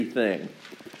thing.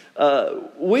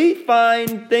 We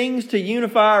find things to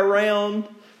unify around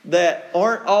that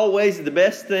aren't always the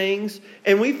best things,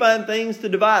 and we find things to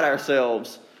divide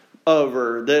ourselves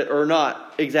over that are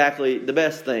not exactly the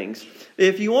best things.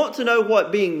 If you want to know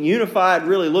what being unified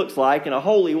really looks like in a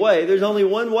holy way, there's only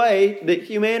one way that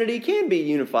humanity can be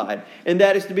unified, and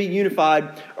that is to be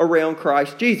unified around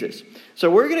Christ Jesus.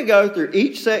 So we're going to go through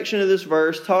each section of this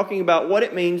verse talking about what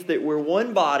it means that we're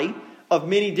one body of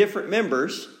many different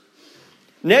members.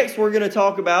 Next, we're going to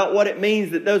talk about what it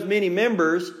means that those many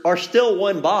members are still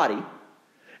one body.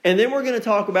 And then we're going to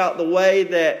talk about the way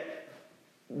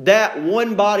that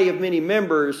one body of many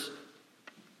members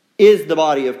is the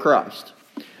body of Christ.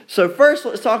 So first,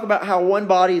 let's talk about how one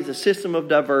body is a system of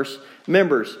diverse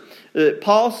members.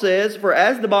 Paul says, "For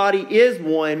as the body is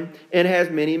one and has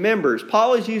many members."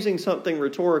 Paul is using something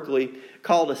rhetorically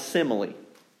called a simile.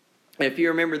 If you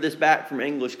remember this back from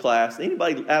English class,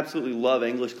 anybody absolutely love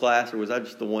English class, or was I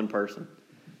just the one person?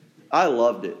 I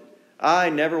loved it. I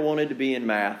never wanted to be in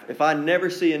math. If I never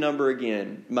see a number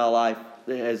again, my life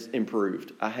has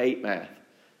improved. I hate math.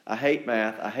 I hate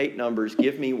math. I hate numbers.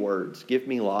 Give me words. Give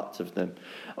me lots of them.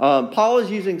 Paul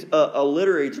is using a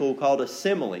literary tool called a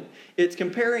simile. It's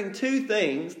comparing two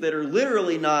things that are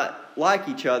literally not like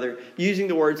each other, using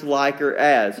the words like or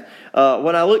as.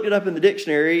 When I looked it up in the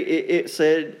dictionary, it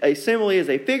said a simile is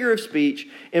a figure of speech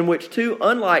in which two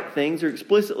unlike things are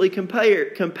explicitly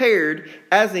compared,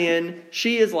 as in,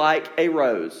 she is like a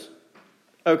rose.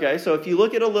 Okay, so if you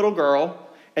look at a little girl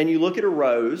and you look at a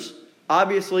rose,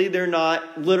 obviously they're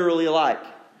not literally alike.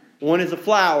 One is a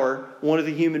flower, one is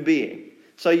a human being.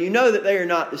 So you know that they are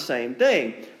not the same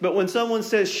thing. But when someone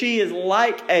says she is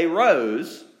like a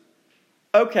rose,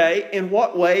 okay, in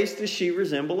what ways does she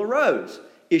resemble a rose?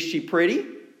 Is she pretty?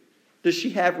 Does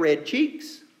she have red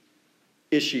cheeks?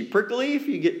 Is she prickly if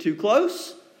you get too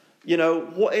close? You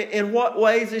know, in what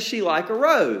ways is she like a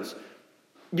rose?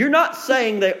 You're not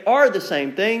saying they are the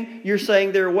same thing. You're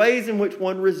saying there are ways in which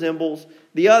one resembles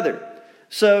the other.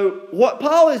 So what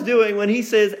Paul is doing when he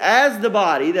says as the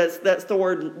body, that's the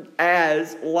word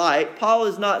as, like, Paul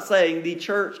is not saying the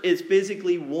church is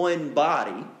physically one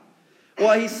body.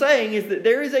 What he's saying is that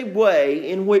there is a way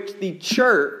in which the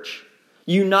church,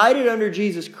 united under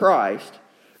Jesus Christ,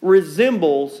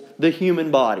 resembles the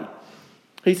human body.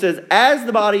 He says, as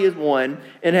the body is one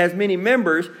and has many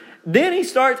members, then he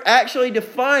starts actually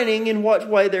defining in what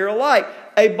way they're alike.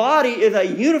 A body is a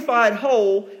unified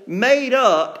whole made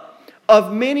up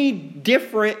of many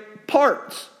different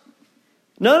parts.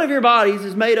 None of your bodies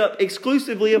is made up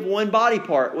exclusively of one body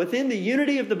part. Within the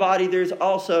unity of the body, there's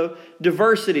also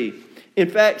diversity. In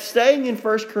fact, staying in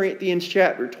 1 Corinthians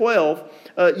chapter 12,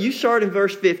 you start in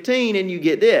verse 15 and you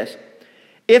get this.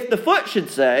 If the foot should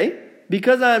say,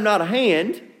 because I am not a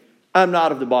hand, I'm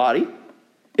not of the body,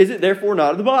 is it therefore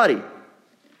not of the body?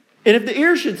 And if the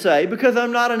ear should say, because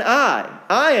I'm not an eye,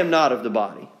 I am not of the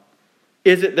body,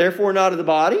 is it therefore not of the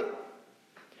body?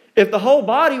 If the whole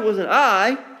body was an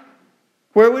eye,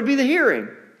 where would be the hearing?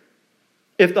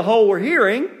 If the whole were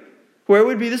hearing, where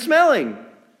would be the smelling?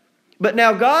 But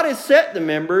now God has set the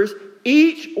members,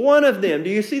 each one of them. Do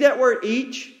you see that word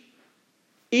each?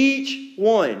 Each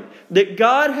one. That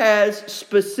God has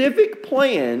specific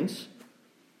plans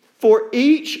for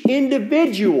each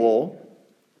individual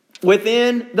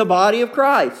within the body of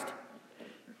Christ.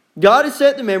 God has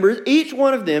set the members, each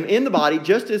one of them, in the body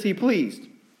just as He pleased.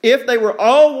 If they were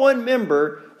all one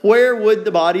member, where would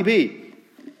the body be?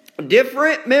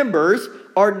 Different members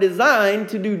are designed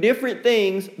to do different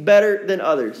things better than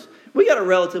others. We got a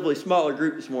relatively smaller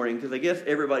group this morning because I guess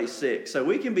everybody's sick. So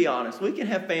we can be honest. We can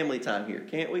have family time here,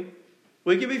 can't we?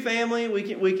 We can be family. We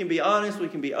can be honest. We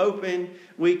can be open.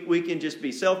 We can just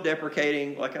be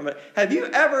self-deprecating. Have you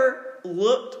ever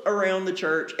looked around the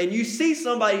church and you see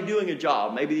somebody doing a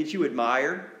job maybe that you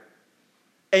admire,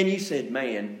 and you said,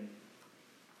 man,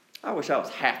 I wish I was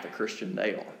half the Christian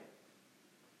they are.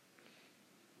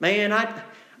 Man,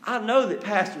 I know that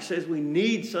pastor says we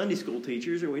need Sunday school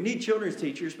teachers or we need children's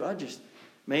teachers, but I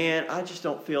just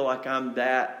don't feel like I'm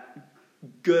that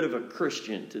good of a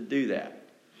Christian to do that.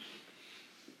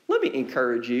 Let me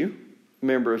encourage you,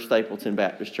 member of Stapleton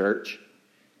Baptist Church,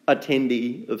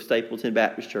 attendee of Stapleton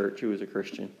Baptist Church who is a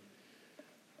Christian.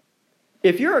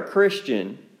 If you're a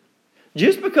Christian,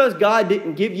 just because God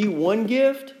didn't give you one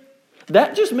gift,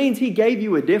 that just means He gave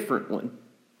you a different one.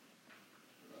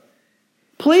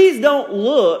 Please don't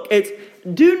look.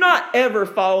 Do not ever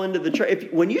fall into the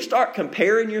trap. When you start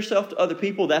comparing yourself to other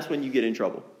people, that's when you get in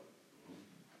trouble.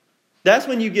 That's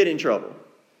when you get in trouble.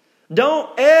 Don't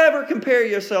ever compare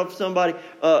yourself to somebody.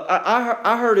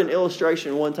 I heard an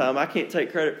illustration one time. I can't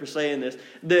take credit for saying this.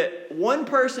 That one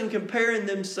person comparing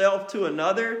themselves to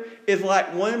another is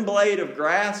like one blade of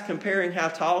grass comparing how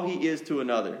tall he is to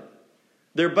another.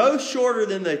 They're both shorter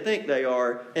than they think they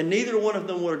are, and neither one of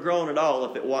them would have grown at all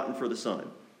if it wasn't for the sun.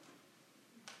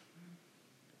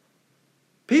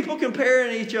 People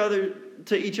comparing each other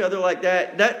to each other like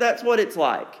that's what it's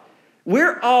like.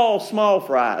 We're all small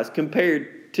fries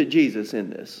compared to Jesus in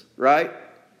this, right?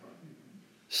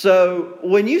 So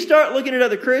when you start looking at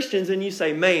other Christians and you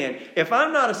say, man, if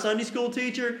I'm not a Sunday school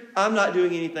teacher, I'm not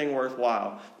doing anything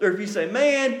worthwhile. Or if you say,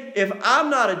 man, if I'm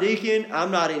not a deacon,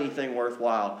 I'm not anything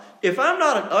worthwhile. If I'm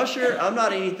not an usher, I'm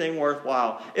not anything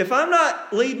worthwhile. If I'm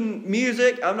not leading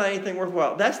music, I'm not anything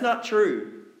worthwhile. That's not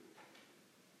true.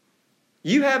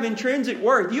 You have intrinsic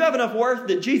worth. You have enough worth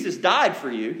that Jesus died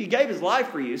for you. He gave His life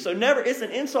for you. So it's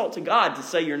an insult to God to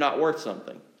say you're not worth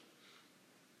something.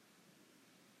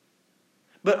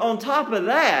 But on top of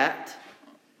that,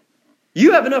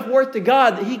 you have enough worth to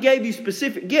God that He gave you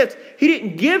specific gifts He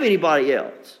didn't give anybody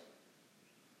else.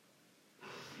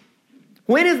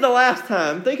 When is the last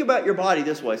time, think about your body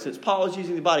this way, since Paul is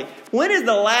using the body. When is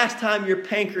the last time your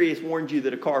pancreas warned you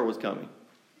that a car was coming?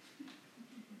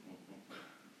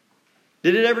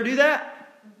 Did it ever do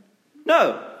that?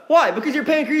 No. Why? Because your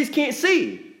pancreas can't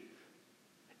see.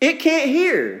 It can't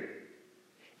hear.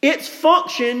 Its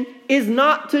function is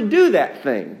not to do that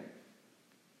thing.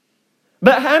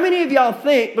 But how many of y'all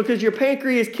think because your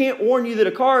pancreas can't warn you that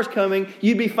a car is coming,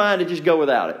 you'd be fine to just go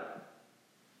without it?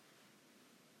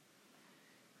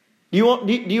 Do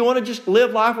you want to just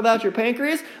live life without your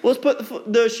pancreas? Let's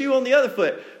put the shoe on the other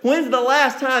foot. When's the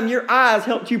last time your eyes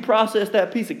helped you process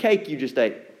that piece of cake you just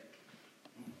ate?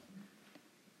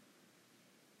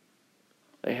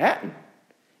 They hadn't.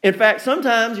 In fact,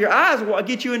 sometimes your eyes will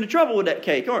get you into trouble with that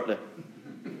cake, aren't they?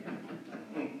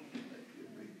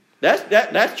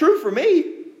 That's true for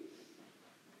me.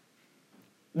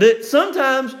 That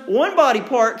sometimes one body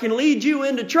part can lead you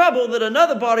into trouble that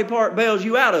another body part bails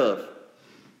you out of.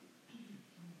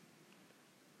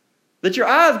 That your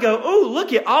eyes go, oh,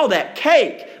 look at all that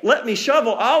cake. Let me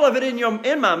shovel all of it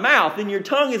in my mouth. And your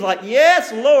tongue is like,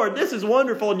 yes, Lord, this is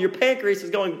wonderful. And your pancreas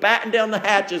is going batten down the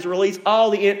hatches, release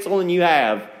all the insulin you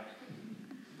have.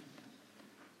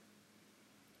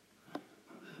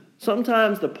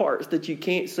 Sometimes the parts that you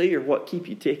can't see are what keep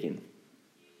you ticking.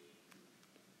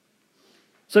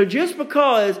 So just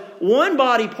because one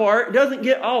body part doesn't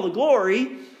get all the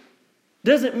glory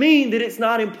doesn't mean that it's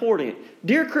not important.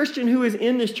 Dear Christian who is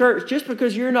in this church, just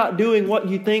because you're not doing what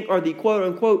you think are the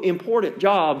quote-unquote important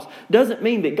jobs doesn't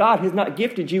mean that God has not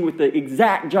gifted you with the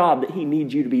exact job that He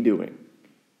needs you to be doing.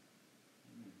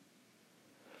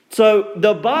 So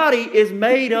the body is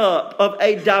made up of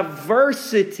a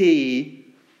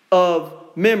diversity of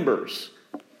members.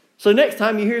 So next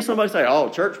time you hear somebody say, oh,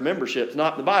 church membership's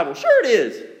not in the Bible. Sure it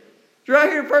is. It's right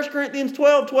here in 1 Corinthians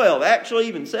 12:12. Actually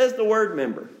even says the word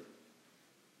member.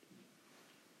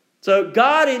 So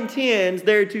God intends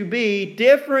there to be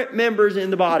different members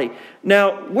in the body.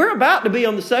 Now, we're about to be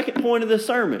on the second point of this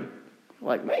sermon.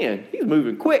 Like, man, he's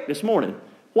moving quick this morning.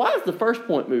 Why is the first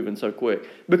point moving so quick?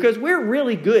 Because we're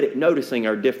really good at noticing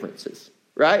our differences,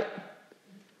 right?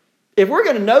 If we're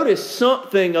going to notice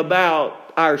something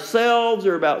about ourselves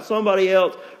or about somebody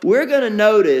else, we're going to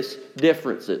notice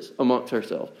differences amongst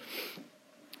ourselves.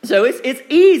 So it's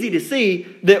easy to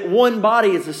see that one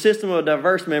body is a system of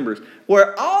diverse members.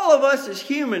 Where all of us as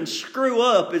humans screw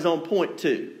up is on point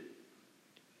 2.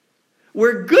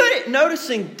 We're good at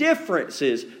noticing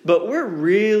differences, but we're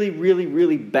really, really,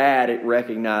 really bad at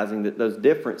recognizing that those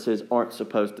differences aren't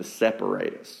supposed to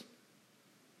separate us.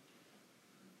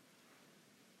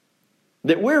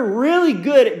 That we're really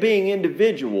good at being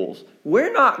individuals.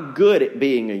 We're not good at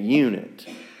being a unit.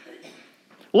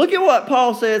 Look at what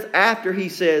Paul says after he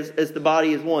says, as the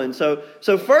body is one. So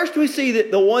first we see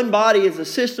that the one body is a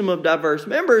system of diverse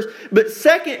members. But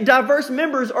second, diverse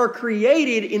members are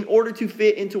created in order to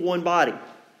fit into one body.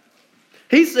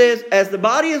 He says, as the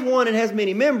body is one and has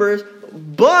many members,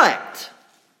 but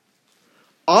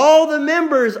all the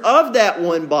members of that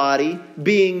one body,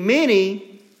 being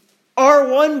many, are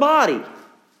one body.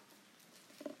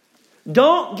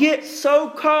 Don't get so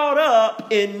caught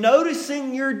up in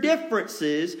noticing your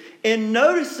differences and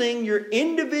noticing your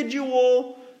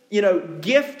individual,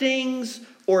 giftings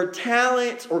or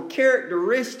talents or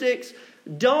characteristics.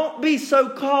 Don't be so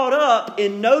caught up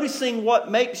in noticing what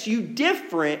makes you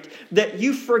different that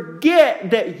you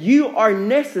forget that you are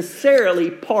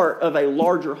necessarily part of a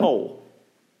larger whole.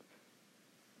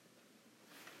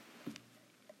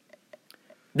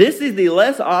 This is the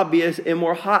less obvious and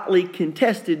more hotly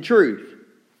contested truth.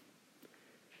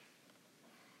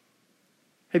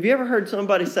 Have you ever heard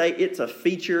somebody say it's a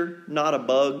feature, not a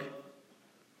bug?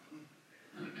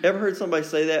 Ever heard somebody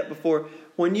say that before?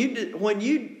 When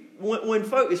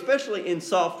folk, especially in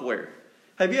software,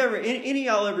 have you ever, any of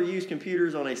y'all ever used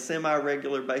computers on a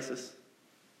semi-regular basis?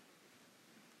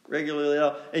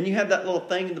 Regularly, and you have that little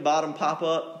thing in the bottom pop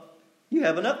up? You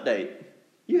have an update.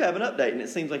 And it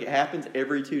seems like it happens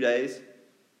every 2 days.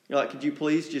 You're like, could you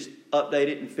please just update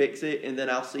it and fix it, and then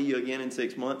I'll see you again in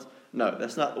 6 months? No,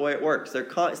 that's not the way it works. They're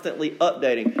constantly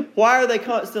updating. Why are they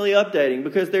constantly updating?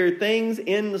 Because there are things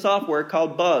in the software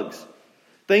called bugs.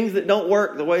 Things that don't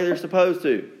work the way they're supposed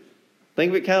to.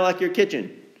 Think of it kind of like your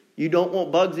kitchen. You don't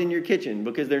want bugs in your kitchen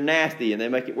because they're nasty and they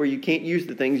make it where you can't use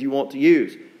the things you want to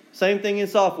use. Same thing in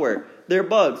software. They're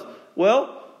bugs.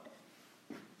 Well,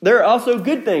 there are also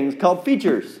good things called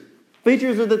features.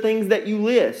 Features are the things that you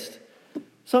list.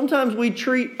 Sometimes we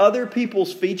treat other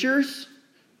people's features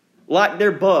like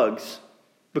they're bugs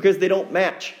because they don't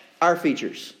match our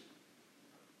features.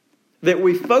 That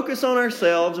we focus on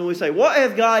ourselves and we say, what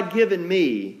has God given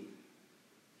me?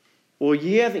 Well,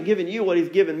 He hasn't given you what He's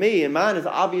given me, and mine is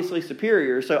obviously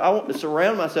superior, so I want to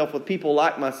surround myself with people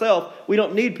like myself. We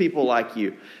don't need people like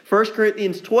you. 1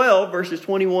 Corinthians 12, verses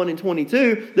 21 and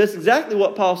 22, that's exactly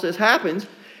what Paul says happens.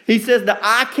 He says, the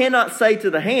eye cannot say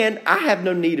to the hand, I have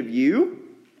no need of you.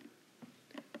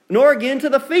 Nor again to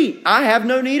the feet, I have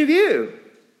no need of you.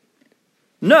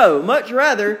 No, much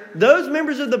rather, those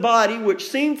members of the body which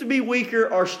seem to be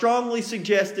weaker are strongly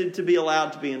suggested to be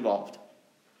allowed to be involved.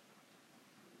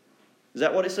 Is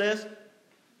that what it says?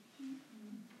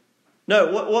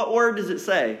 No, what word does it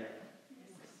say?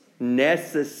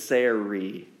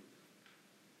 Necessary.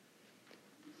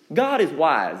 God is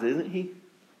wise, isn't He?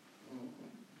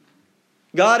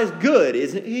 God is good,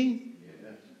 isn't He?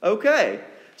 Okay.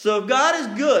 So if God is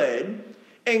good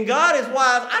and God is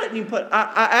wise,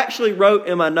 I actually wrote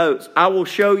in my notes, I will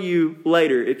show you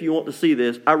later if you want to see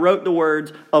this. I wrote the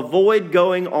words, avoid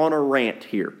going on a rant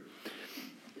here.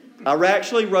 I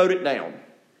actually wrote it down.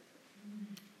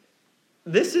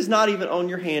 This is not even on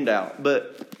your handout,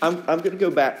 but I'm going to go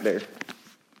back there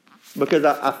because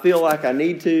I feel like I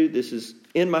need to. This is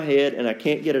in my head and I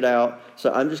can't get it out.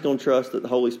 So I'm just going to trust that the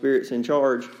Holy Spirit's in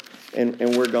charge, and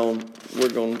we're going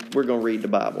to read the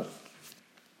Bible.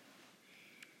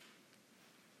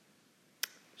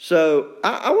 So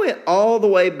I went all the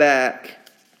way back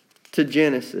to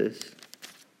Genesis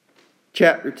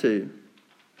chapter 2.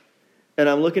 And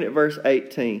I'm looking at verse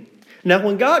 18. Now,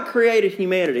 when God created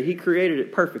humanity, He created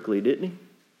it perfectly, didn't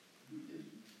He?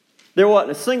 There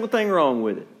wasn't a single thing wrong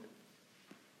with it.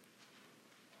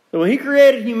 So when He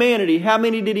created humanity, how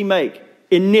many did He make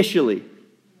initially?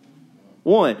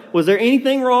 One. Was there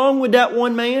anything wrong with that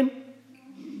one man?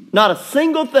 Not a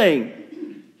single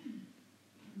thing.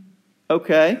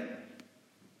 Okay.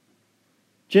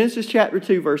 Genesis chapter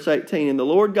 2, verse 18. And the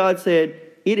Lord God said,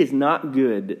 it is not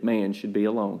good that man should be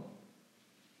alone.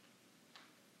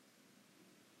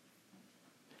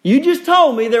 You just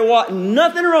told me there wasn't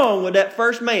nothing wrong with that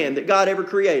first man that God ever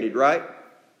created, right?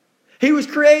 He was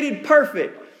created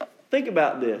perfect. Think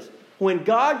about this. When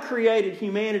God created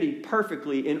humanity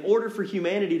perfectly, in order for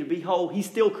humanity to be whole, He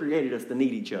still created us to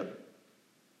need each other.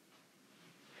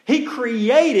 He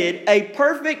created a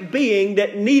perfect being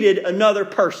that needed another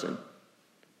person.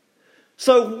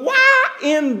 So why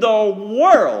in the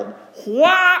world,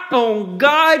 why on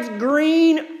God's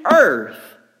green earth,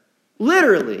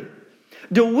 literally,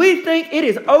 do we think it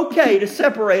is okay to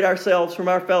separate ourselves from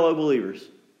our fellow believers?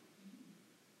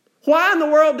 Why in the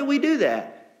world do we do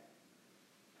that?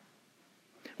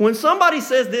 When somebody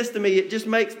says this to me, it just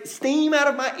makes steam out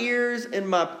of my ears and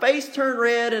my face turn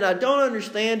red and I don't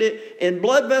understand it and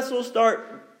blood vessels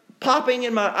start popping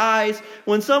in my eyes.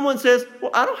 When someone says,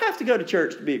 well, I don't have to go to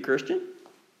church to be a Christian.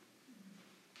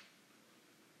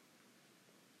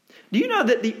 Do you know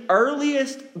that the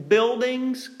earliest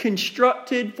buildings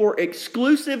constructed for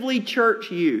exclusively church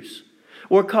use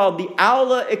were called the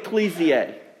Aula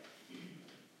Ecclesiae?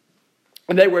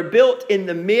 And they were built in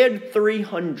the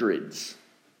mid-300s.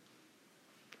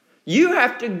 You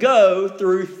have to go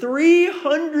through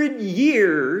 300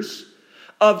 years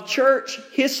of church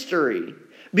history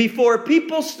before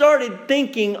people started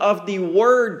thinking of the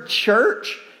word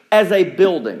church as a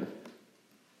building.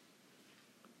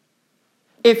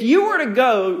 If you were to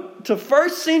go to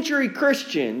first century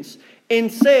Christians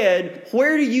and said,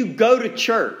 where do you go to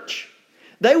church?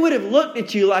 They would have looked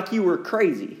at you like you were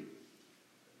crazy.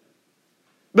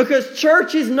 Because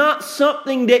church is not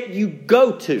something that you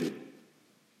go to.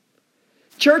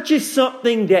 Church is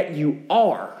something that you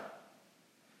are.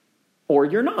 or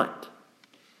you're not.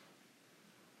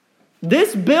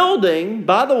 This building,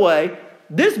 by the way,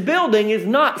 this building is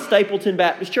not Stapleton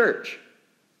Baptist Church.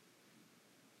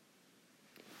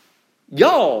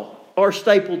 Y'all are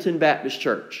Stapleton Baptist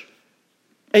Church.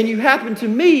 And you happen to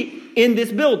meet in this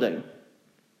building.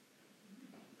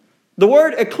 The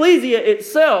word ecclesia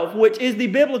itself, which is the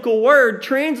biblical word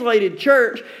translated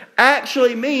church,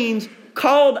 actually means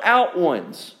called out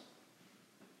ones.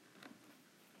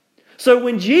 So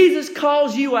when Jesus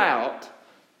calls you out,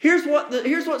 here's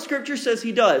what Scripture says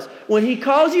He does. When He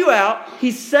calls you out,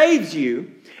 He saves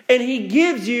you, and He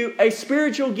gives you a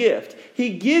spiritual gift.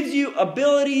 He gives you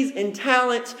abilities and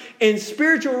talents and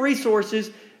spiritual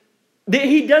resources that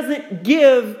He doesn't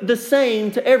give the same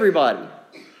to everybody.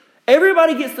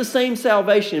 Everybody gets the same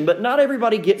salvation, but not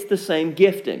everybody gets the same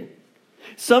gifting.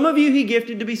 Some of you He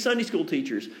gifted to be Sunday school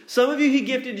teachers. Some of you He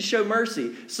gifted to show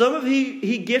mercy. Some of you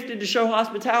He gifted to show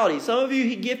hospitality. Some of you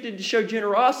He gifted to show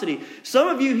generosity. Some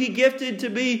of you He gifted to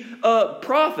be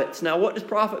prophets. Now, what does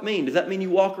prophet mean? Does that mean you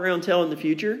walk around telling the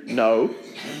future? No.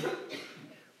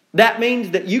 That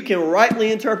means that you can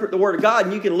rightly interpret the Word of God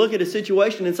and you can look at a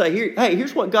situation and say,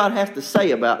 here's what God has to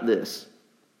say about this.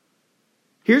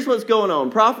 Here's what's going on.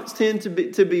 Prophets tend to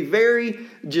be very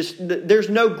there's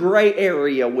no gray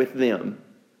area with them.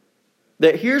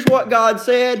 That here's what God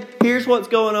said, here's what's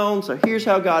going on, so here's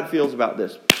how God feels about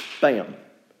this. Bam.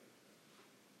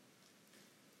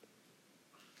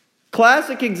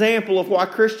 Classic example of why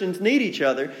Christians need each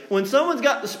other. When someone's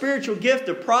got the spiritual gift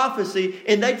of prophecy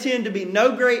and they tend to be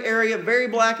no gray area, very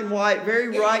black and white,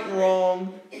 very right and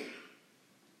wrong,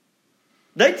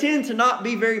 they tend to not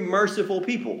be very merciful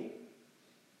people.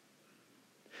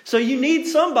 So you need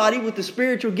somebody with the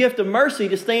spiritual gift of mercy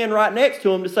to stand right next to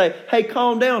them to say, hey,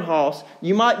 calm down, Hoss.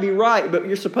 You might be right, but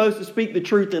you're supposed to speak the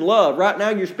truth in love. Right now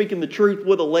you're speaking the truth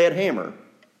with a lead hammer.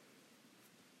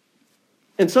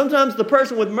 And sometimes the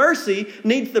person with mercy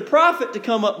needs the prophet to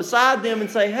come up beside them and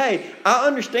say, hey, I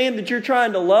understand that you're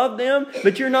trying to love them,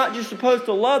 but you're not just supposed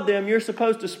to love them. You're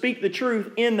supposed to speak the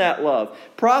truth in that love.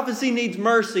 Prophecy needs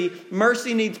mercy.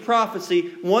 Mercy needs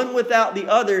prophecy. One without the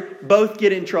other, both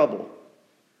get in trouble.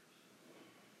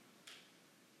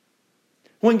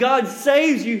 When God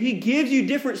saves you, He gives you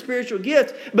different spiritual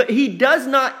gifts, but He does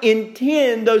not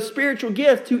intend those spiritual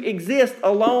gifts to exist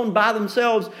alone by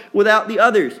themselves without the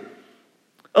others.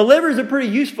 A liver is a pretty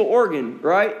useful organ,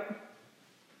 right?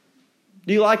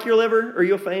 Do you like your liver? Are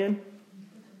you a fan?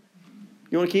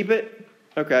 You want to keep it?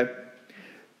 Okay.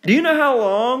 Do you know how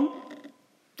long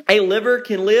a liver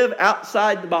can live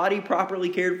outside the body properly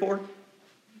cared for?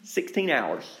 16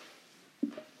 hours.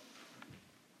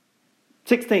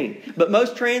 16. But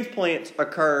most transplants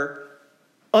occur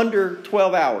under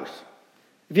 12 hours.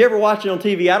 If you ever watch it on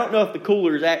TV, I don't know if the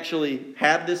coolers actually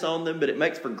have this on them, but it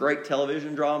makes for great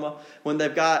television drama. When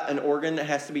they've got an organ that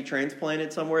has to be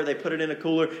transplanted somewhere, they put it in a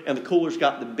cooler, and the cooler's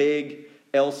got the big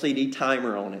LCD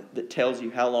timer on it that tells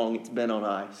you how long it's been on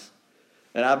ice.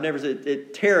 And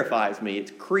it terrifies me.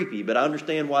 It's creepy, but I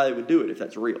understand why they would do it if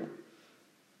that's real.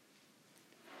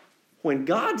 When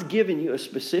God's given you a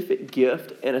specific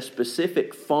gift and a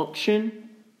specific function,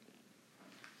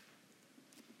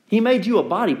 He made you a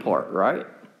body part, right?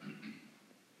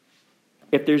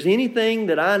 If there's anything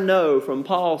that I know from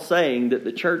Paul saying that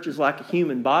the church is like a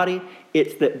human body,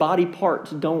 it's that body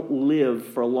parts don't live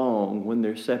for long when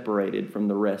they're separated from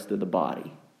the rest of the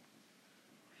body.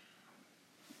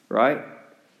 Right?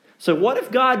 So what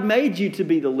if God made you to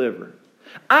be the liver?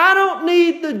 I don't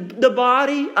need the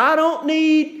body. I don't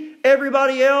need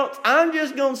everybody else. I'm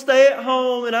just going to stay at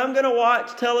home and I'm going to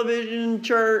watch television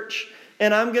church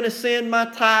and I'm going to send my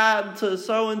tithe to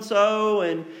so-and-so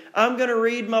and I'm going to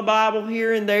read my Bible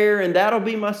here and there and that'll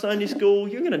be my Sunday school.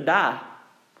 You're going to die.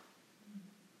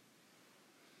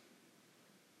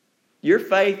 Your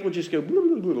faith will just go,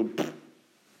 it'll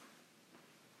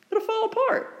fall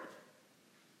apart.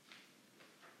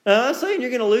 Now, I'm not saying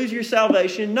you're going to lose your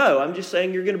salvation. No, I'm just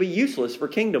saying you're going to be useless for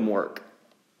kingdom work.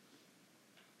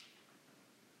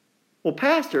 Well,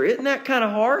 Pastor, isn't that kind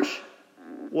of harsh?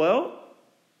 Well,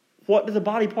 what does a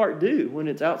body part do when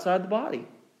it's outside the body?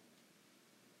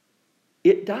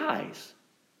 It dies.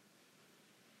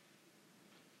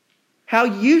 How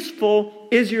useful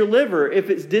is your liver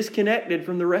if it's disconnected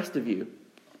from the rest of you?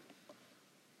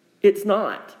 It's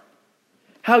not.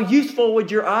 How useful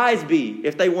would your eyes be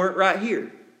if they weren't right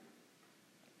here?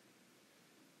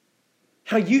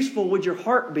 How useful would your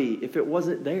heart be if it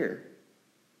wasn't there?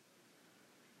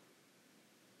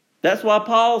 That's why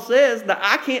Paul says that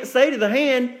I can't say to the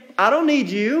hand, I don't need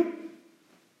you.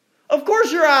 Of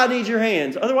course your eye needs your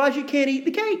hands. Otherwise you can't eat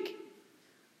the cake.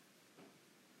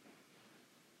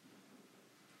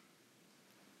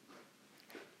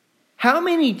 How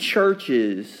many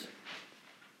churches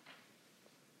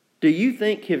do you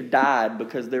think have died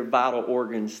because their vital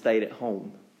organs stayed at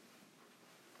home?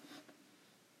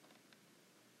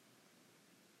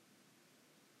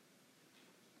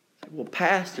 Well,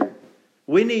 Pastor,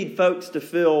 we need folks to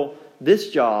fill this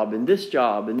job and this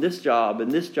job and this job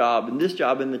and this job and this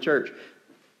job in the church.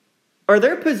 Are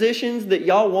there positions that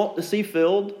y'all want to see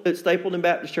filled at Stapleton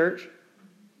Baptist Church?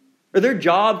 Are there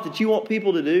jobs that you want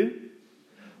people to do?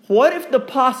 What if the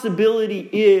possibility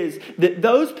is that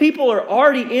those people are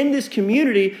already in this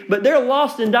community, but they're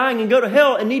lost and dying and go to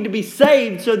hell and need to be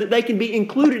saved so that they can be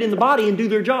included in the body and do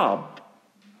their job?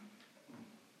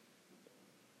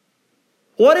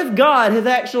 What if God has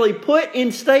actually put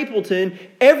in Stapleton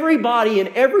everybody and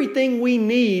everything we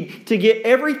need to get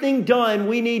everything done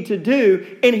we need to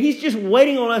do, and He's just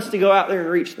waiting on us to go out there and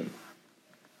reach them?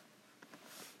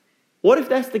 What if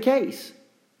that's the case?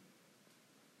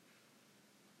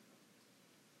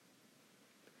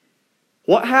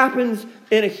 What happens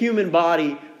in a human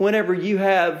body whenever you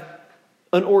have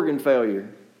an organ failure?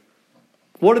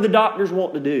 What do the doctors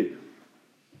want to do?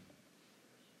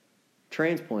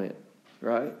 Transplant,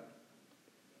 right?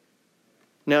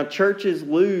 Now, churches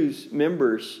lose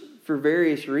members for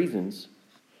various reasons.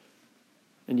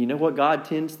 And you know what God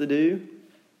tends to do?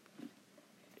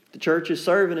 If the church is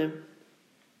serving Him,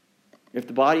 if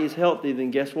the body is healthy,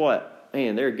 then guess what?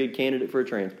 Man, they're a good candidate for a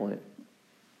transplant.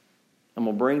 I'm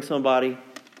going to bring somebody,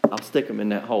 I'll stick them in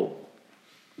that hole.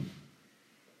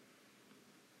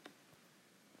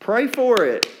 Pray for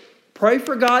it. Pray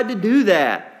for God to do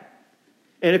that.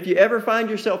 And if you ever find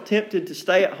yourself tempted to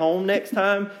stay at home next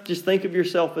time, just think of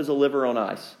yourself as a liver on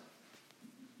ice.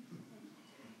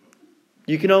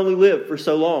 You can only live for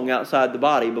so long outside the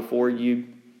body before you're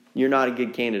not a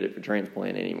good candidate for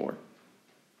transplant anymore.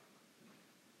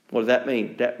 What does that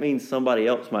mean? That means somebody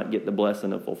else might get the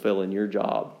blessing of fulfilling your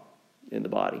job in the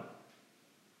body.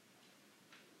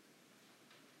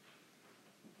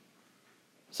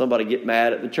 Somebody get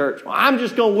mad at the church. Well, I'm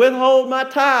just going to withhold my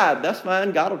tithe. That's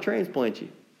fine. God will transplant you.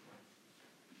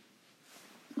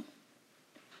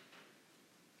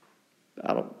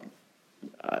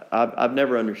 I've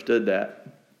never understood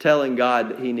that. Telling God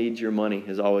that He needs your money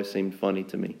has always seemed funny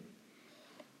to me.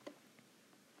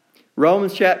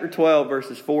 Romans chapter 12,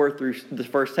 verses 4 through the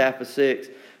first half of 6.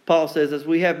 Paul says, as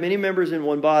we have many members in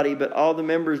one body, but all the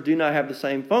members do not have the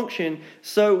same function,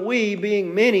 so we,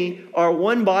 being many, are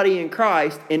one body in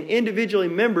Christ and individually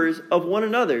members of one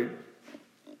another.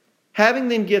 Having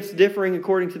then gifts differing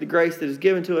according to the grace that is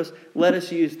given to us, let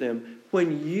us use them.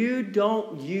 When you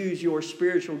don't use your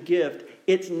spiritual gift,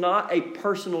 it's not a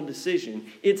personal decision.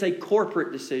 It's a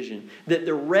corporate decision that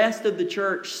the rest of the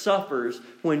church suffers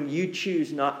when you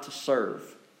choose not to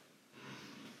serve.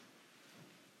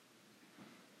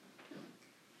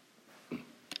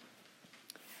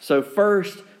 So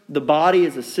first, the body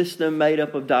is a system made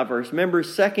up of diverse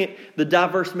members. Second, the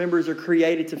diverse members are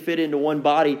created to fit into one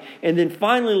body. And then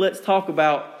finally, let's talk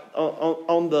about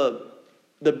on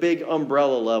the big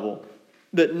umbrella level,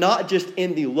 that not just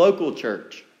in the local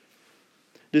church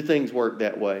do things work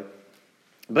that way,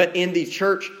 but in the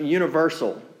church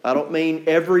universal. I don't mean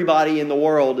everybody in the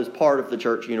world is part of the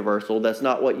church universal. That's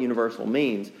not what universal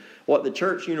means. What the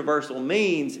church universal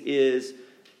means is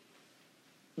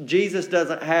Jesus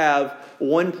doesn't have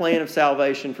one plan of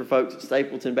salvation for folks at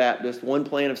Stapleton Baptist, one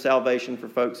plan of salvation for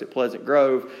folks at Pleasant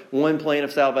Grove, one plan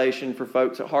of salvation for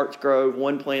folks at Harts Grove,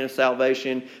 one plan of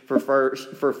salvation for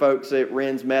folks at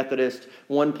Wren's Methodist,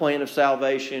 one plan of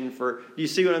salvation for... Do you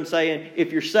see what I'm saying?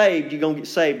 If you're saved, you're going to get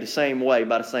saved the same way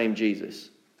by the same Jesus.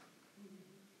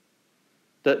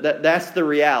 That's the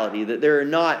reality, that there are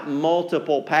not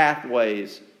multiple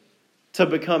pathways to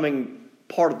becoming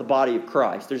part of the body of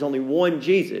Christ. There's only one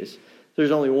Jesus.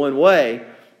 There's only one way.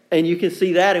 And you can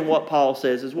see that in what Paul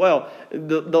says as well.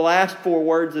 The last four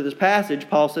words of this passage,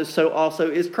 Paul says, so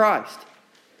also is Christ.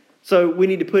 So we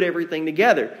need to put everything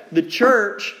together. The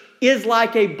church is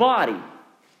like a body.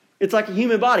 It's like a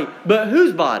human body. But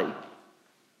whose body?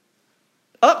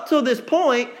 Up till this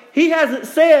point, he hasn't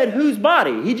said whose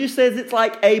body. He just says it's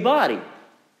like a body.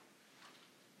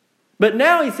 But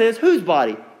now he says whose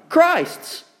body?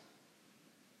 Christ's.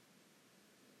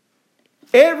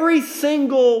 Every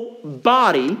single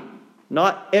body,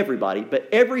 not everybody, but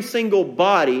every single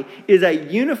body is a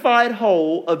unified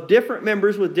whole of different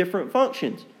members with different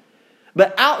functions.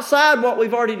 But outside what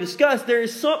we've already discussed, there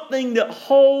is something that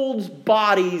holds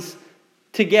bodies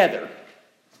together.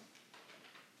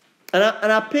 And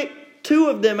I picked two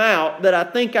of them out that I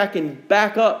think I can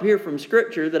back up here from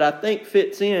Scripture that I think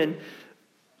fits in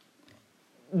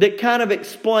that kind of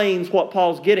explains what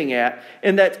Paul's getting at,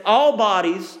 and that's all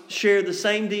bodies share the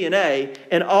same DNA,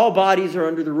 and all bodies are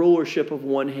under the rulership of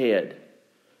one head.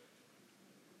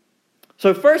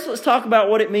 So first, let's talk about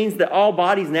what it means that all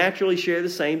bodies naturally share the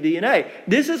same DNA.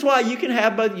 This is why you can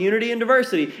have both unity and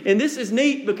diversity. And this is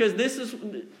neat because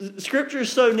Scripture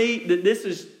is so neat that this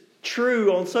is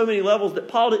true on so many levels that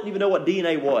Paul didn't even know what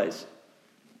DNA was.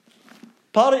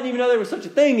 Paul didn't even know there was such a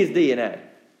thing as DNA.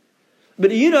 But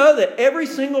do you know that every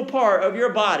single part of your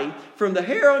body, from the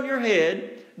hair on your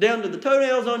head down to the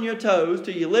toenails on your toes,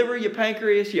 to your liver, your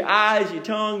pancreas, your eyes, your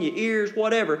tongue, your ears,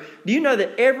 whatever, do you know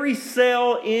that every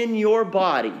cell in your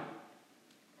body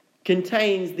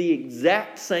contains the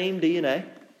exact same DNA?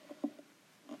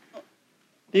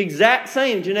 The exact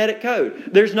same genetic code.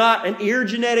 There's not an ear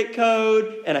genetic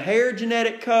code and a hair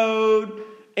genetic code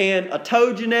and a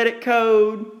toe genetic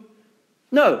code.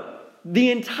 No.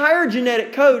 The entire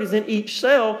genetic code is in each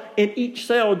cell, and each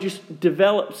cell just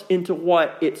develops into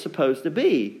what it's supposed to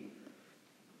be.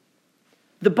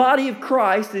 The body of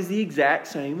Christ is the exact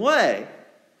same way.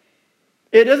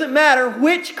 It doesn't matter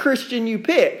which Christian you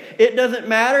pick. It doesn't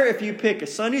matter if you pick a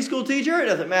Sunday school teacher. It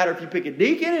doesn't matter if you pick a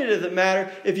deacon. It doesn't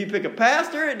matter if you pick a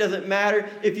pastor. It doesn't matter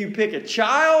if you pick a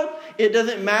child. It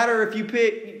doesn't matter if you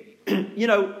pick,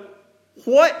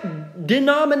 what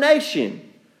denomination.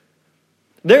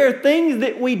 There are things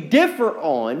that we differ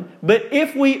on, but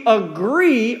if we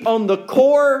agree on the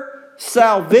core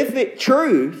salvific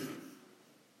truth,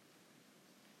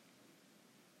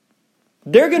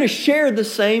 they're going to share the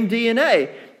same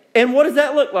DNA. And what does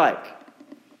that look like?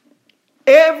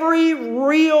 Every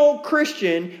real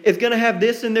Christian is going to have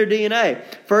this in their DNA.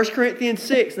 1 Corinthians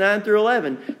 6, 9 through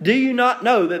 11. Do you not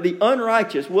know that the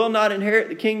unrighteous will not inherit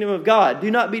the kingdom of God?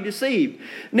 Do not be deceived.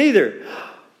 Neither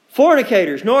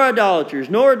fornicators, nor idolaters,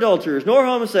 nor adulterers, nor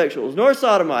homosexuals, nor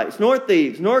sodomites, nor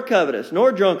thieves, nor covetous,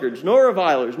 nor drunkards, nor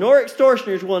revilers, nor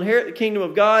extortioners will inherit the kingdom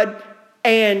of God.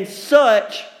 And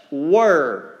such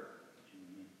were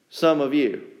some of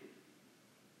you.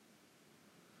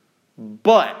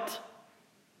 But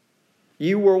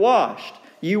you were washed,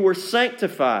 you were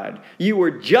sanctified, you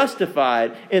were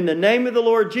justified in the name of the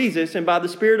Lord Jesus and by the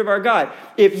Spirit of our God.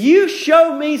 If you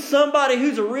show me somebody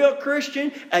who's a real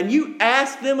Christian and you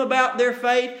ask them about their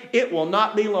faith, it will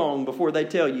not be long before they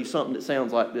tell you something that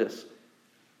sounds like this.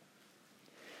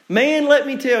 Man, let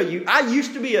me tell you, I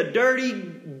used to be a dirty,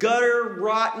 gutter,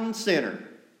 rotten sinner.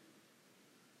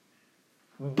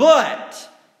 But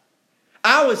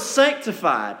I was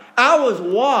sanctified. I was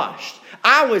washed.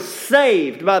 I was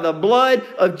saved by the blood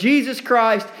of Jesus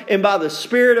Christ and by the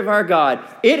Spirit of our God.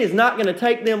 It is not going to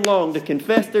take them long to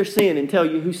confess their sin and tell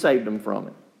you who saved them from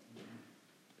it.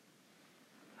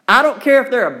 I don't care if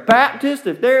they're a Baptist,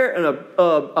 if they're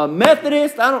a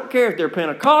Methodist. I don't care if they're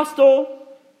Pentecostal.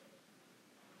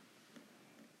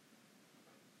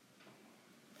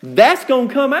 That's going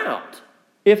to come out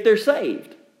if they're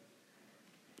saved.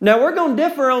 Now, we're going to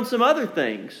differ on some other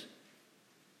things.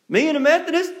 Me and a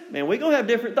Methodist, man, we're going to have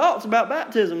different thoughts about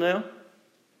baptism now.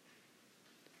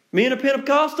 Me and a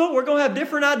Pentecostal, we're going to have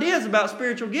different ideas about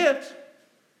spiritual gifts.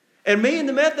 And me and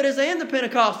the Methodist and the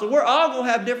Pentecostal, we're all going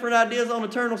to have different ideas on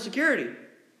eternal security.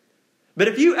 But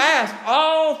if you ask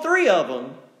all three of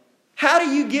them, how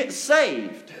do you get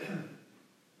saved?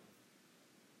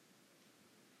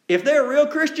 If they're a real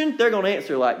Christian, they're going to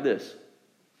answer like this.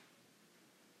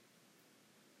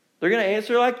 They're going to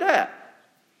answer like that.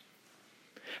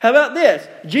 How about this?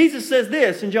 Jesus says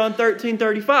this in John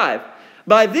 13:35.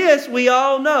 By this we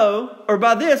all know, or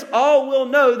by this all will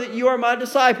know that you are my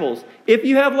disciples, if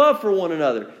you have love for one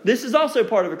another. This is also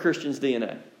part of a Christian's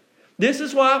DNA. This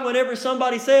is why whenever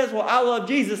somebody says, well, I love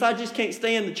Jesus, I just can't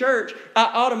stay in the church,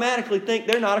 I automatically think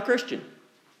they're not a Christian.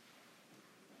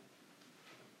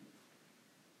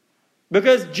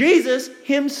 Because Jesus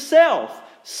himself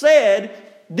said,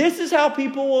 this is how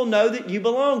people will know that you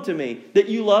belong to me, that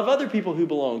you love other people who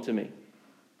belong to me.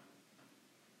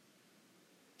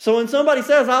 So when somebody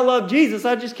says, I love Jesus,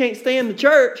 I just can't stay in the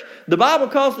church, the Bible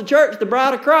calls the church the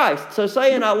bride of Christ. So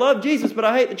saying I love Jesus but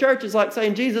I hate the church is like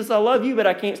saying, Jesus, I love you but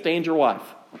I can't stand your wife.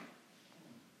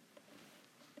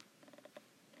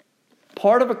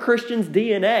 Part of a Christian's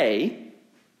DNA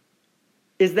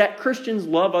is that Christians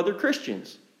love other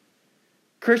Christians.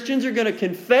 Christians are going to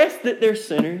confess that they're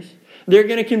sinners. They're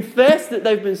going to confess that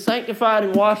they've been sanctified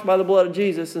and washed by the blood of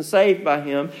Jesus and saved by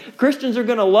Him. Christians are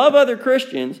going to love other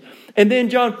Christians. And then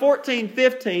John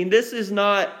 14:15. This is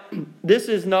not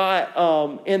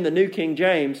in the New King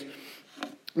James,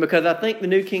 because I think the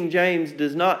New King James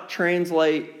does not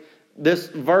translate this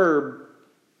verb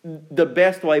the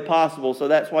best way possible. So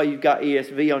that's why you've got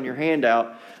ESV on your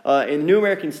handout. And New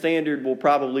American Standard will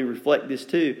probably reflect this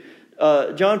too.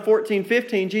 John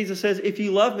 14:15, Jesus says, if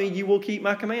you love me, you will keep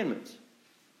my commandments.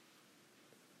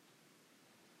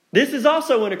 This is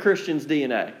also in a Christian's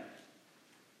DNA.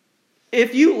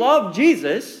 If you love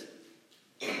Jesus,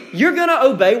 you're going to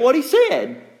obey what he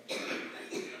said.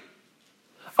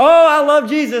 Oh, I love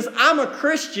Jesus. I'm a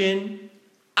Christian.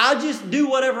 I just do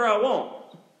whatever I want.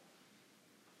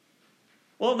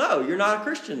 Well, no, you're not a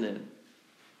Christian then.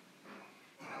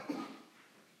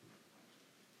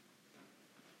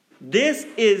 This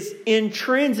is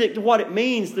intrinsic to what it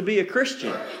means to be a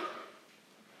Christian.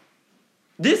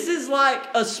 This is like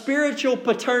a spiritual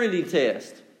paternity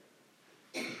test.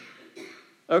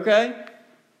 Okay?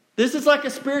 This is like a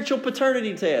spiritual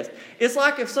paternity test. It's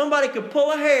like if somebody could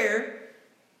pull a hair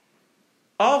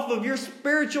off of your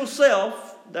spiritual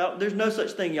self. There's no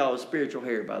such thing, y'all, as spiritual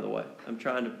hair, by the way. I'm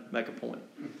trying to make a point.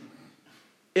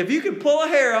 If you could pull a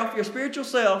hair off your spiritual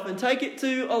self and take it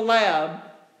to a lab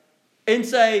and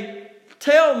say,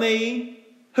 tell me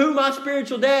who my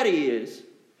spiritual daddy is.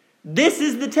 This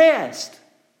is the test.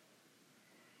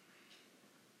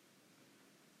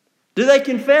 Do they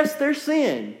confess their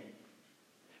sin?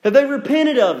 Have they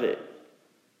repented of it?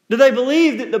 Do they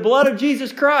believe that the blood of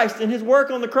Jesus Christ and His work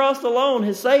on the cross alone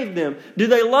has saved them? Do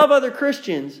they love other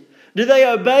Christians? Do they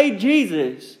obey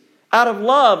Jesus out of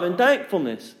love and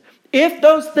thankfulness? If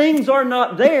those things are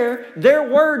not there, their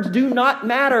words do not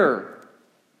matter.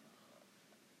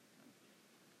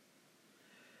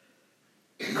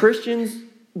 Christians,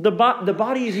 the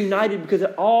body is united because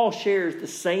it all shares the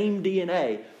same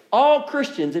DNA. All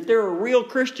Christians, if they're a real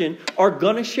Christian, are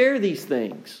going to share these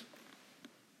things.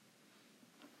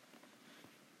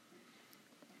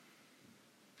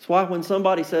 That's why when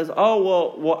somebody says,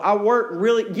 oh, well, I work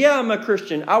really, yeah, I'm a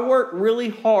Christian. I work really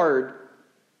hard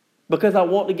because I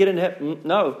want to get in heaven.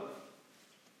 No.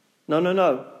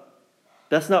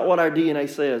 That's not what our DNA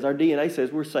says. Our DNA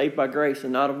says we're saved by grace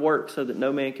and not of works so that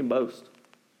no man can boast.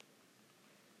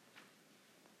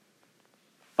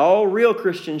 All real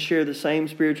Christians share the same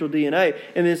spiritual DNA.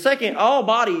 And then second, all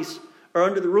bodies are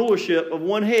under the rulership of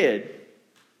one head.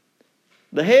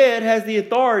 The head has the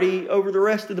authority over the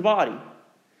rest of the body.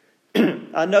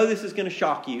 I know this is going to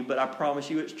shock you, but I promise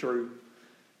you it's true.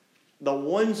 The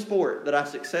one sport that I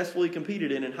successfully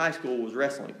competed in high school was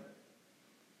wrestling.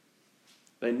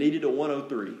 They needed a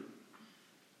 103.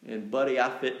 And buddy, I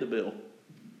fit the bill.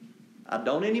 I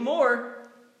don't anymore,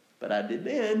 but I did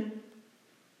then.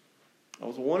 I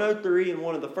was 103, and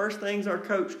one of the first things our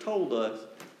coach told us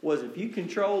was if you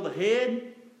control the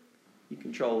head, you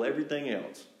control everything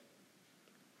else.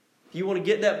 If you want to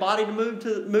get that body to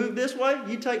move this way,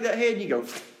 you take that head and you go,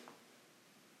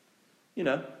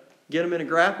 get them in a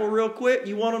grapple real quick.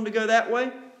 You want them to go that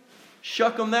way?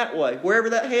 Shuck them that way. Wherever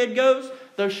that head goes,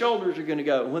 those shoulders are going to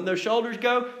go. When those shoulders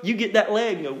go, you get that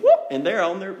leg and go, whoop, and they're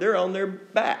on their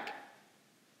back.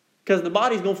 Because the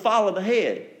body's going to follow the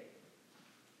head.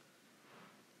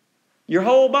 Your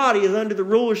whole body is under the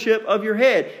rulership of your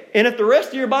head. And if the rest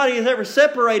of your body is ever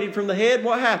separated from the head,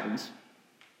 what happens?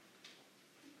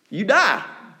 You die.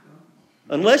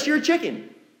 Unless you're a chicken.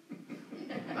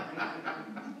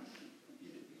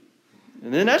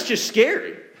 And then that's just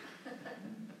scary.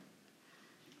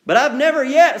 But I've never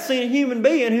yet seen a human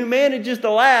being who manages to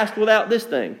last without this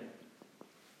thing.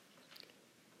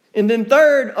 And then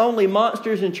third, only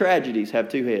monsters and tragedies have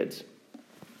two heads.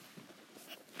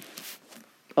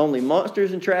 Only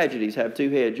monsters and tragedies have two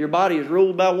heads. Your body is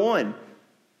ruled by one.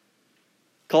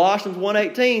 Colossians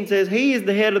 1:18 says, He is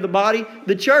the head of the body,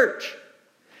 the church.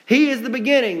 He is the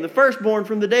beginning, the firstborn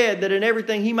from the dead, that in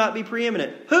everything He might be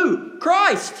preeminent. Who?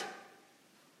 Christ.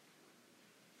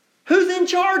 Who's in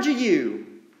charge of you?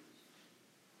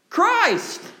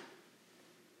 Christ.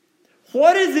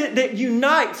 What is it that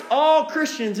unites all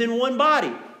Christians in one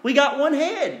body? We got one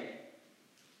head.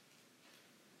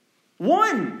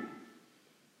 One.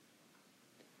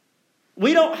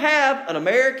 We don't have an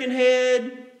American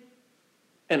head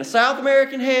and a South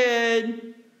American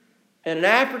head and an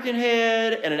African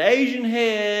head and an Asian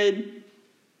head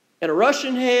and a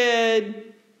Russian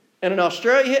head and an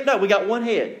Australian head. No, we got one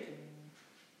head.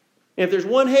 And if there's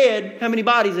one head, how many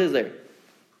bodies is there?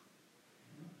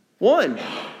 One.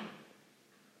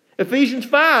 Ephesians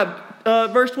 5,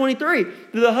 verse 23.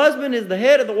 The husband is the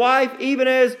head of the wife, even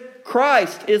as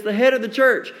Christ is the head of the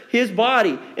church, His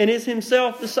body, and is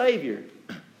Himself the Savior.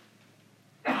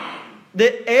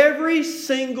 That every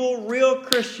single real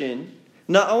Christian,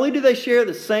 not only do they share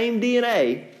the same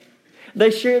DNA,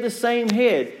 they share the same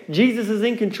head. Jesus is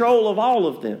in control of all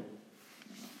of them.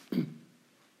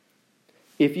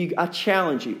 I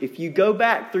challenge you, if you go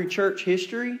back through church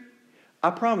history,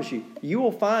 I promise you, you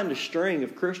will find a string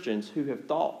of Christians who have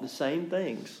thought the same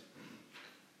things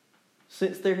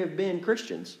since there have been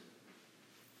Christians.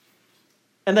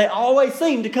 And they always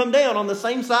seem to come down on the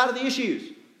same side of the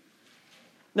issues.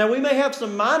 Now, we may have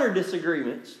some minor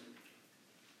disagreements.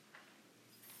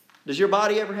 Does your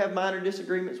body ever have minor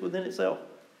disagreements within itself?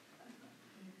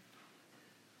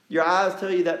 Your eyes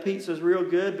tell you that pizza is real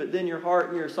good, but then your heart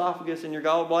and your esophagus and your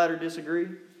gallbladder disagree?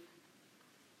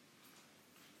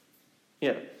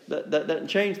 Yeah, that doesn't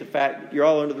change the fact that you're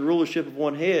all under the rulership of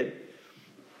one head.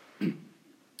 And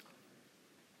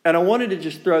I wanted to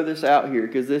just throw this out here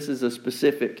because this is a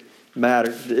specific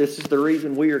matter. This is the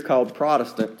reason we are called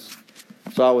Protestants.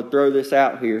 So I would throw this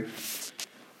out here.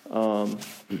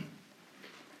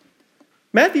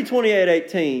 Matthew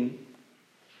 28:18.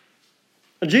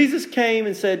 Jesus came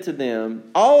and said to them,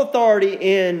 all authority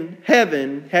in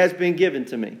heaven has been given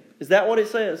to me. Is that what it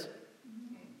says?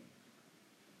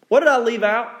 What did I leave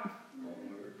out?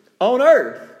 On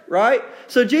earth, right?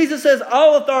 So Jesus says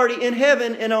all authority in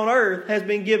heaven and on earth has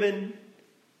been given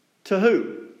to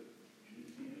who?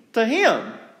 To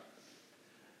Him.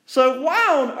 So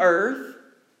why on earth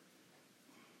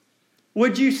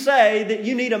would you say that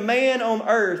you need a man on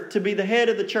earth to be the head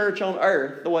of the church on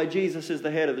earth the way Jesus is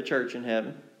the head of the church in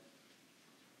heaven?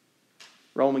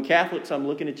 Roman Catholics, I'm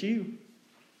looking at you.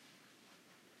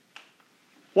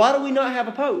 Why do we not have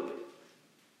a pope?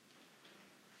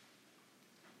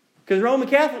 Because Roman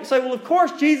Catholics say, well, of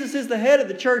course Jesus is the head of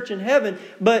the church in heaven,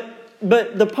 but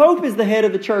the pope is the head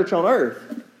of the church on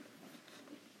earth.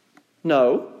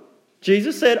 No.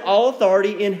 Jesus said all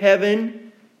authority in heaven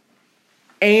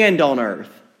and on earth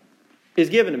is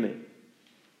given to me.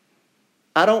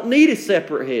 I don't need a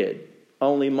separate head.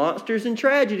 Only monsters and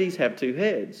tragedies have two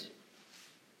heads.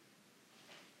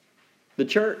 The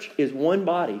church is one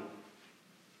body,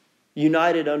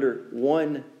 united under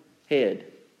one head.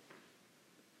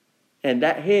 And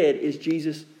that head is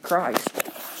Jesus Christ.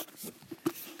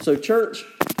 So church,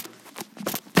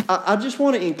 I just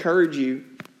want to encourage you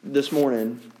this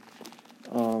morning.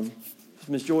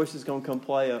 Miss Joyce is going to come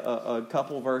play a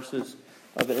couple verses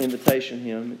of an invitation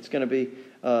hymn. It's going to be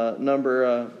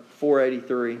number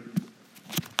 483.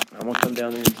 I'm going to come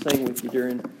down there and sing with you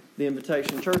during the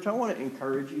invitation. Church, I want to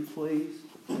encourage you, please.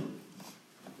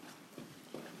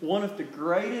 One of the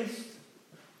greatest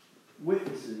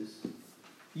witnesses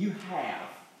you have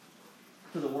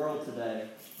to the world today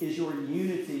is your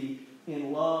unity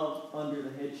in love under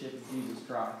the headship of Jesus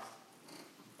Christ.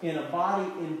 In a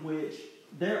body in which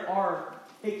there are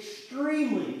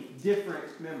extremely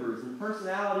different members in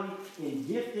personality, in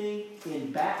gifting,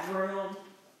 in background.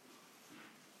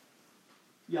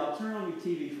 Y'all turn on your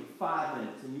TV for 5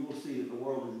 minutes and you will see that the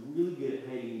world is really good at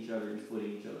hating each other and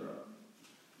splitting each other up.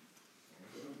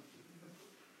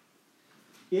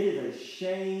 It is a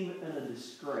shame and a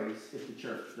disgrace if the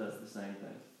church does the same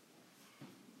thing.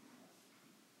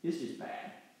 It's just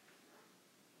bad.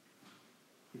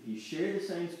 If you share the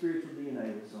same spiritual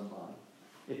DNA with somebody,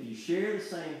 if you share the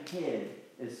same head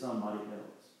as somebody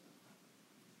else,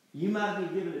 you might have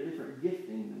been given a different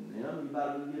gifting than them, you might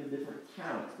have been given different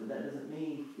talents, but that doesn't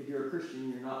mean if you're a Christian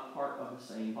you're not part of the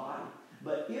same body.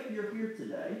 But if you're here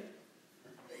today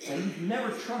and you've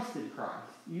never trusted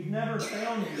Christ, you've never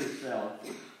found yourself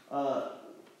that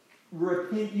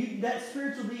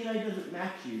spiritual DNA doesn't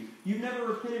match you. You've never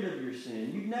repented of your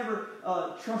sin. You've never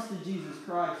trusted Jesus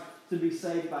Christ to be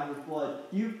saved by His blood.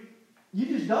 You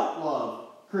just don't love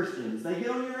Christians. They get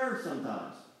on your nerves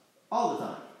sometimes. All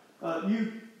the time.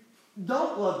 You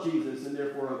don't love Jesus and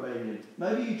therefore obey Him.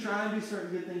 Maybe you try and do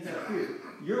certain good things out here.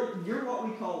 You're what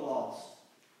we call lost.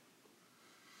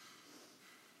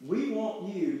 We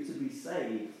want you to be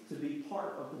saved, to be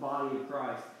part of the body of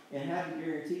Christ, and have the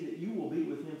guarantee that you will be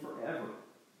with Him forever,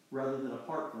 rather than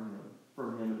apart from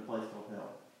Him in a place called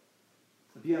hell.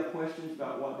 If you have questions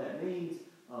about what that means,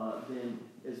 then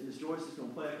as Miss Joyce is going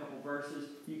to play a couple verses,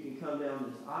 you can come down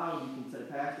this aisle. You can say,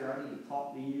 Pastor, I need to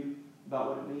talk to you about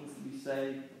what it means to be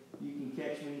saved. You can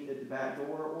catch me at the back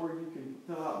door, or you can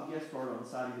fill out the guest card on the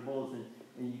side of your bulletin,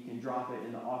 and you can drop it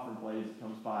in the offering plate as it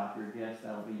comes by. If you're a guest,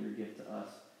 that'll be your gift to us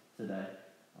today.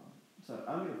 So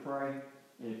I'm going to pray,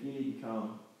 and if you need to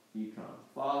come, you come.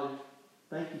 Father,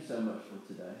 thank you so much for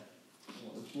today.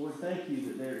 Lord, thank you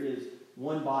that there is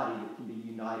one body that can be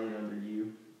united under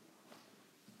you.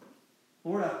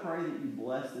 Lord, I pray that you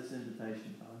bless this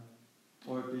invitation time.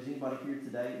 Or if there's anybody here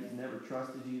today that's never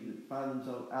trusted you, that find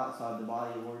themselves outside the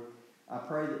body, Lord, I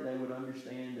pray that they would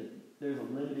understand that there's a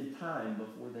limited time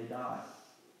before they die.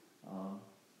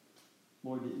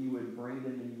 Lord, that you would bring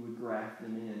them and you would graft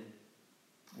them in.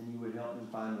 and you would help them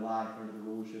find life under the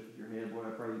rulership of your head. Lord,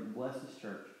 I pray you bless this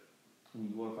church, and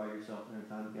you glorify yourself in our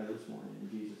time together this morning. In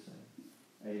Jesus' name,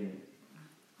 amen.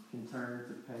 You can turn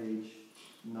to page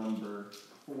number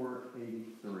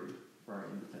 483 for our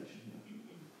invitation here.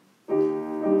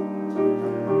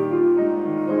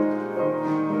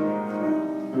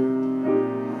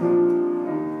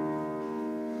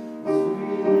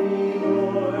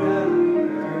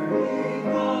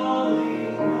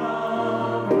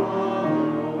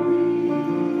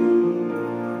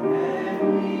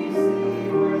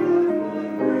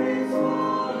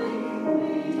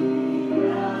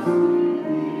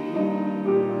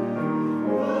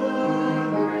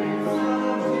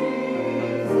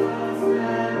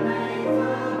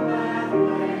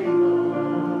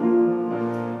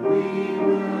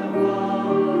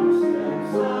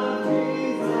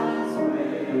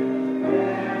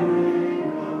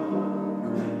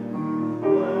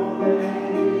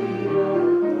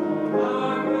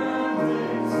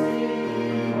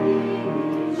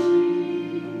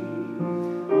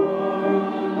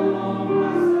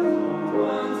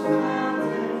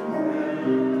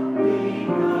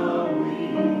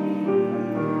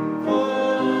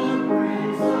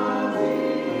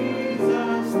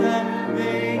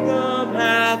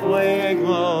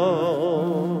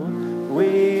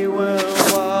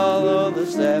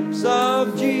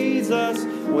 Of Jesus,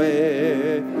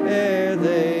 where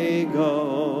they